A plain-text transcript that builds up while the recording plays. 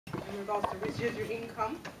in regards to residual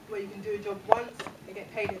income, where you can do a job once and get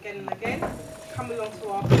paid again and again. Come along to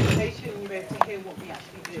our presentation and you'll be able to hear what we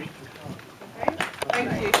actually do. Okay?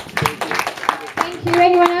 Thank you. Thank you.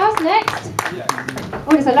 Anyone else? Next?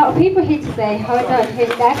 Oh, there's a lot of people here today. Hold on.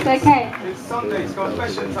 That's okay. It's Sunday, it's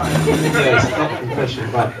confession time. Yeah, it's not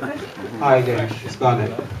confession, but hi again, it's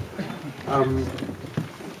Garnet.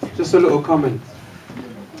 Just a little comment.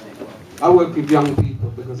 I work with young people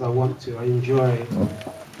because I want to. I enjoy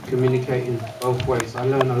communicating both ways. I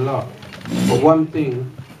learn a lot. But one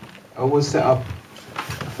thing, I always set up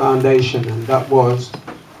a foundation, and that was,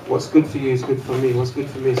 what's good for you is good for me. What's good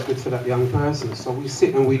for me is good for that young person. So we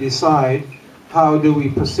sit and we decide, how do we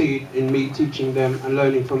proceed in me teaching them and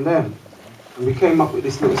learning from them? And we came up with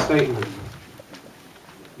this little statement.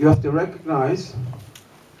 You have to recognize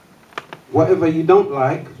whatever you don't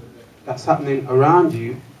like that's happening around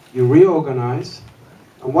you, you reorganize,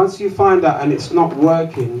 and once you find out and it's not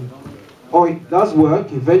working, or it does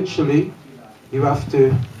work, eventually you have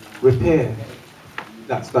to repair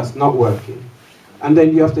that's not working. And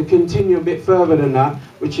then you have to continue a bit further than that,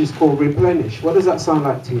 which is called replenish. What does that sound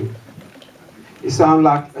like to you? It sounds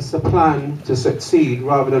like it's a plan to succeed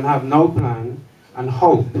rather than have no plan and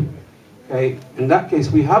hope. Okay? In that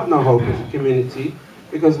case, we have no hope as a community,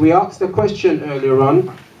 because we asked a question earlier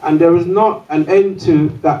on, and there is not an end to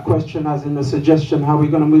that question as in a suggestion how we're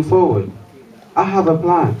going to move forward. I have a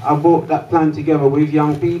plan. I brought that plan together with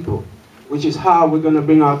young people, which is how we're going to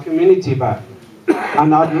bring our community back.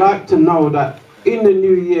 And I'd like to know that in the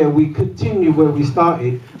new year we continue where we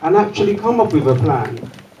started and actually come up with a plan,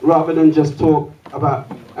 rather than just talk about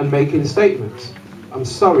and making statements. I'm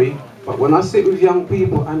sorry, but when I sit with young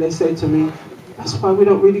people and they say to me, that's why we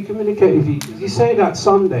don't really communicate with you. You say that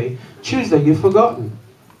Sunday, Tuesday you've forgotten.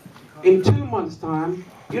 In 2 months' time,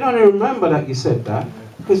 you don't even remember that you said that,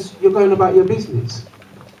 because you're going about your business.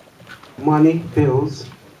 Money, bills,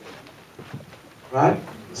 right?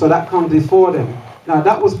 So that comes before them. Now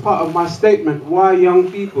that was part of my statement, why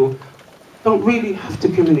young people don't really have to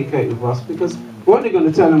communicate with us, because we're only going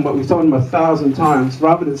to tell them what we've told them 1,000 times,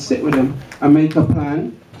 rather than sit with them and make a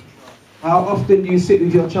plan. How often do you sit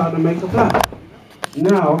with your child and make a plan?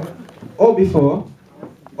 Now, or before,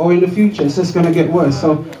 or in the future, it's just going to get worse.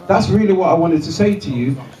 So that's really what I wanted to say to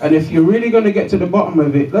you. And if you're really going to get to the bottom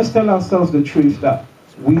of it, let's tell ourselves the truth that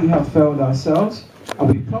we have failed ourselves, and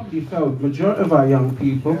we probably failed majority of our young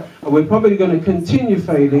people, and we're probably going to continue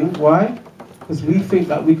failing. Why? Because we think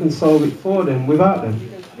that we can solve it for them without them.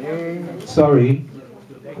 Sorry,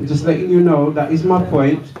 I'm just letting you know that is my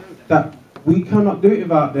point, that we cannot do it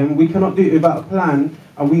without them, we cannot do it without a plan,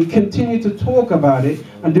 and we continue to talk about it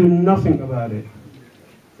and do nothing about it.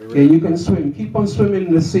 Yeah, you can swim. Keep on swimming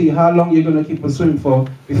in the sea. How long are you going to keep on swimming for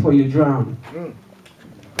before you drown?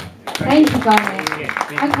 Thank you, guys.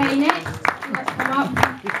 Okay, next. Let's come up.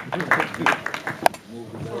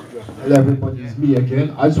 Hello everybody, it's me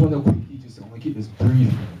again. I just want to quickly I'm going to keep this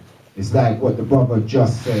brief. It's like what the brother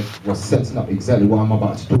just said was setting up exactly what I'm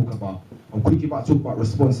about to talk about. I'm quickly about to talk about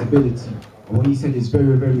responsibility. And what he said is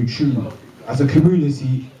very, very true. As a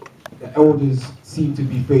community, the elders seem to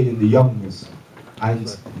be failing the youngest. And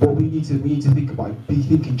what we need to think about, be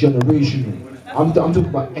thinking generationally. I'm talking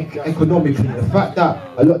about economically. The fact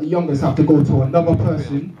that a lot of the youngest have to go to another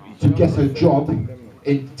person to get a job,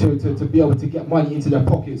 to be able to get money into their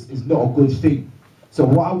pockets is not a good thing. So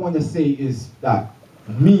what I want to say is that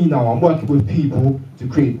me now, I'm working with people to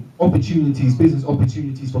create opportunities, business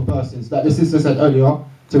opportunities for persons, like the sister said earlier,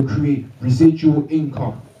 to create residual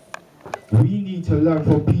income. We need to learn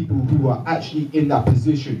from people who are actually in that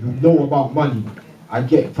position, who know about money and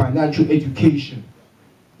get financial education.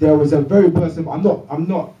 There was a very person, I'm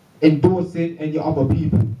not endorsing any other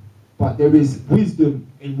people, but there is wisdom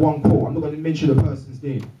in one quote. I'm not going to mention the person's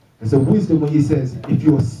name. There's a wisdom when he says, if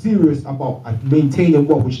you're serious about maintaining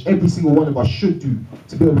wealth, which every single one of us should do,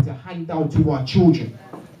 to be able to hand down to our children,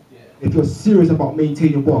 if you're serious about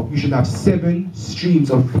maintaining wealth, you should have 7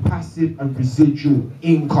 streams of passive and residual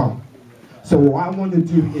income. So what I want to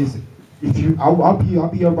do is, I'll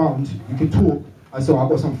be around, you can talk. And so I've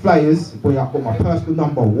got some flyers, where I've got my personal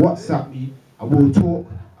number, WhatsApp me, and we'll talk.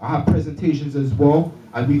 I have presentations as well,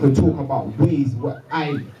 and we can talk about ways where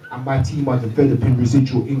I and my team are developing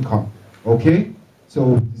residual income. Okay? So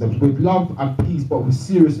with love and peace, but with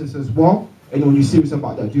seriousness as well. Anyone who's serious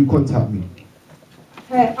about that, do contact me.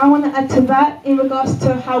 Okay, I want to add to that in regards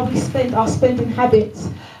to how we spend our spending habits.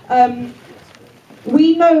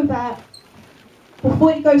 We know that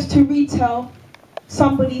before it goes to retail,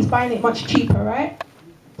 somebody's buying it much cheaper, right?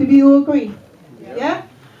 Do we all agree? Yeah?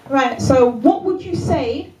 Right, so what would you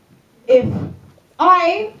say if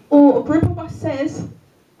I or a group of us says,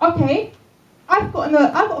 okay, I've got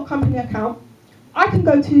a company account. I can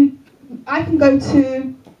go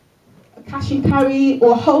to a cash and carry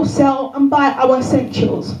or wholesale and buy our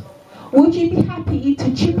essentials. Would you be happy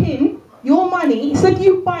to chip in your money instead of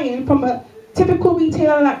you buying from a typical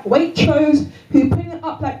retailer like Waitrose who put it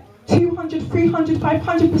up like 200, 300,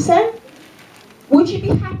 500%? Would you be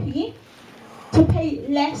happy to pay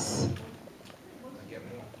less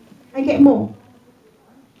and get more?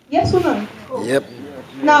 Yes or no? Yep.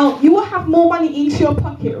 Now, you will have more money into your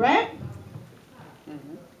pocket, right?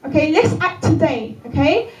 Okay, let's act today,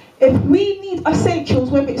 okay? If we need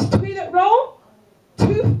essentials, whether it's toilet roll,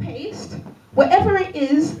 toothpaste, whatever it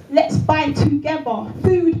is, let's buy together,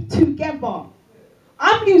 food together.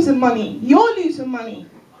 I'm losing money, you're losing money.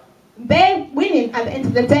 They're winning at the end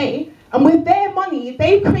of the day, and with their money,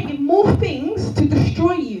 they've created more things to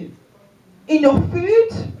destroy you. In your food,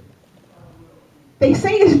 they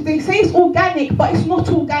say it's organic, but it's not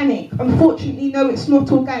organic. Unfortunately, no, it's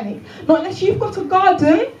not organic. Not unless you've got a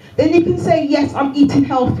garden, then you can say, yes, I'm eating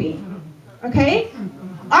healthy. Okay?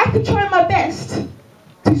 I can try my best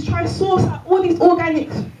to try source all these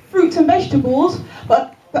organic fruits and vegetables,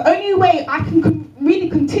 but the only way I can really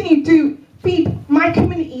continue to feed my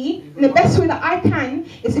community in the best way that I can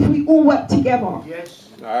is if we all work together. Yes,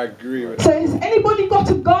 I agree with that. So has anybody got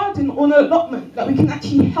a garden or an allotment that we can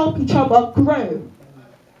actually help each other grow?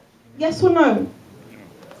 Yes or no?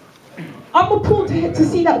 I'm appalled to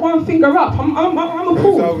see that one finger up. I'm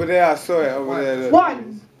appalled. It's over there, I saw it over there. Look.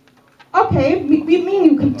 One. Okay, me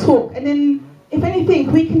and you can talk, and then if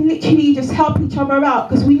anything, we can literally just help each other out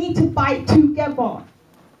because we need to fight together.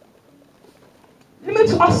 Let me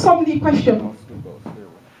just ask somebody a question.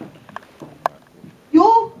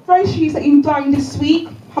 Your groceries that you've done this week,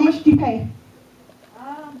 how much did you pay?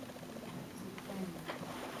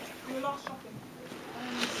 Your last shopping.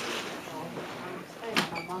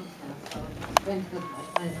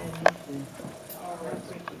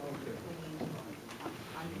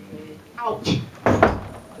 Ouch.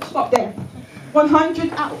 Stop there.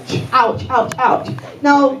 100, ouch, ouch, ouch, ouch.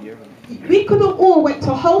 Now, we could have all went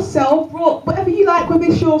to wholesale, brought whatever you like, whether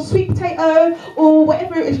it's your sweet potato or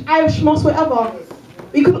whatever it is, Irish moss, whatever.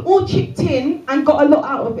 We could have all chipped in and got a lot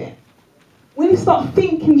out of it. We need to start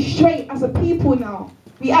thinking straight as a people now.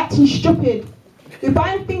 We're acting stupid. We're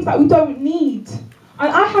buying things that we don't need. And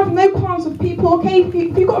I have no qualms with people, okay, if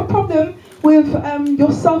you've got a problem with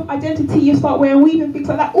your self-identity, you start wearing weave and things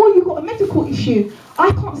like that, or you've got a medical issue,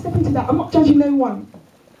 I can't step into that, I'm not judging no one.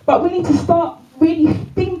 But we need to start really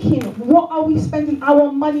thinking, what are we spending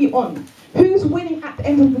our money on? Who's winning at the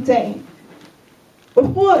end of the day?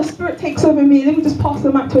 Before the spirit takes over me, let me just pass the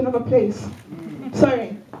mic to another place.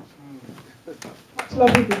 Sorry. Much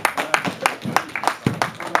love with you.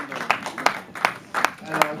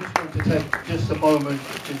 I just want to take just a moment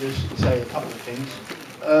to just say a couple of things.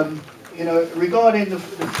 You know, regarding the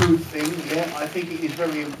food thing, yeah, I think it is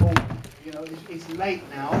very important. You know, it's late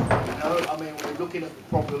now. You know, I mean, we're looking at the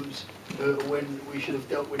problems when we should have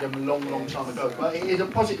dealt with them a long, long time ago. But it is a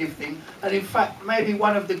positive thing, and in fact, maybe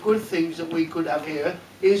one of the good things that we could have here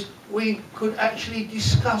is we could actually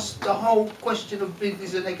discuss the whole question of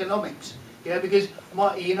business and economics. Yeah, because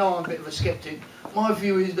you know, I'm a bit of a skeptic. My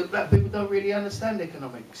view is that black people don't really understand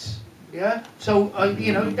economics. Yeah, so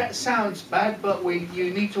you know, that sounds bad, but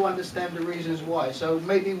you need to understand the reasons why. So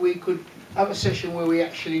maybe we could have a session where we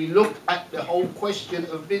actually look at the whole question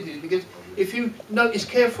of business, because if you notice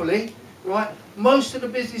carefully, right, most of the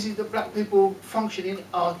businesses that black people function in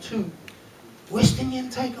are two: West Indian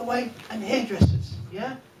takeaway and hairdressers.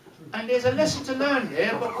 Yeah, and there's a lesson to learn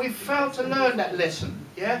there, but we've failed to learn that lesson.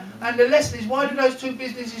 Yeah, and the lesson is, why do those two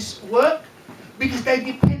businesses work? Because they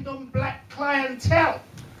depend on black clientele.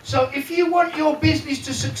 So if you want your business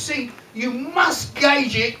to succeed, you must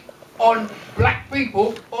gauge it on black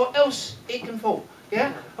people, or else it can fall.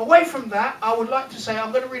 Yeah. Away from that, I would like to say,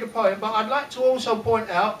 I'm going to read a poem, but I'd like to also point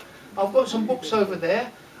out, I've got some books over there,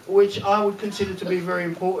 which I would consider to be very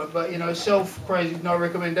important. But you know, self-praise is no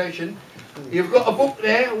recommendation. You've got a book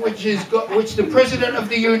there, which the President of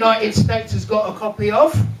the United States has got a copy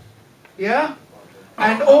of. Yeah.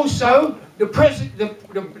 And also, the President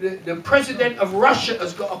of Russia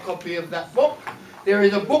has got a copy of that book. There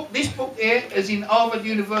is a book, this book here is in Harvard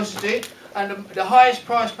University, and the highest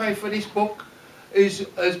price paid for this book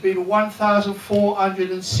has been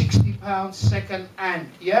 £1,460 second hand,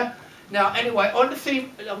 yeah? Now, anyway, on the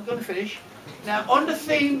theme, I'm going to finish. Now, on the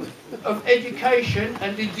theme of education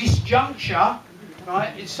and the disjuncture,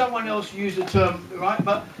 right, someone else used the term, right,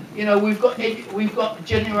 but, you know, we've got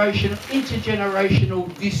intergenerational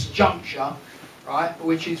disjuncture, right?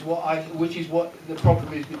 Which is what the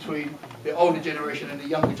problem is between the older generation and the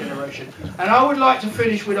younger generation. And I would like to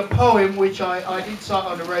finish with a poem which I did cite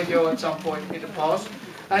on the radio at some point in the past,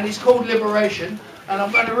 and it's called Liberation. And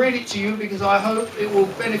I'm going to read it to you because I hope it will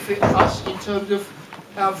benefit us in terms of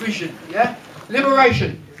our vision. Yeah,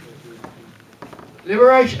 liberation.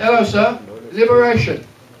 Liberation. Hello, sir. Liberation.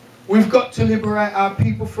 We've got to liberate our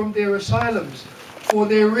people from their asylums, for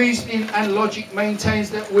their reasoning and logic maintains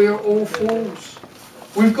that we're all fools.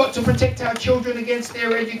 We've got to protect our children against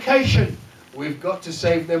their education. We've got to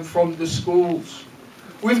save them from the schools.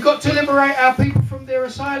 We've got to liberate our people from their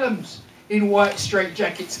asylums. In white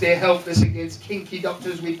straitjackets, they're helpless against kinky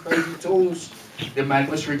doctors with crazy tools. The man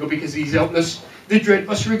must wriggle because he's helpless. The dread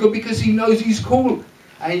must wriggle because he knows he's cool.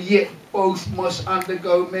 And yet both must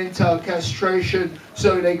undergo mental castration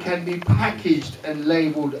so they can be packaged and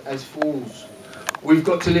labelled as fools. We've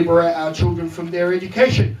got to liberate our children from their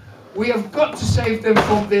education. We have got to save them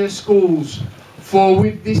from their schools. For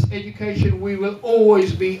with this education we will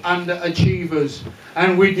always be underachievers.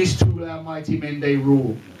 And with this tool our mighty men they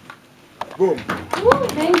rule. Boom.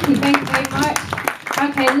 Thank you very much.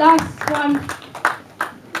 Okay, last one.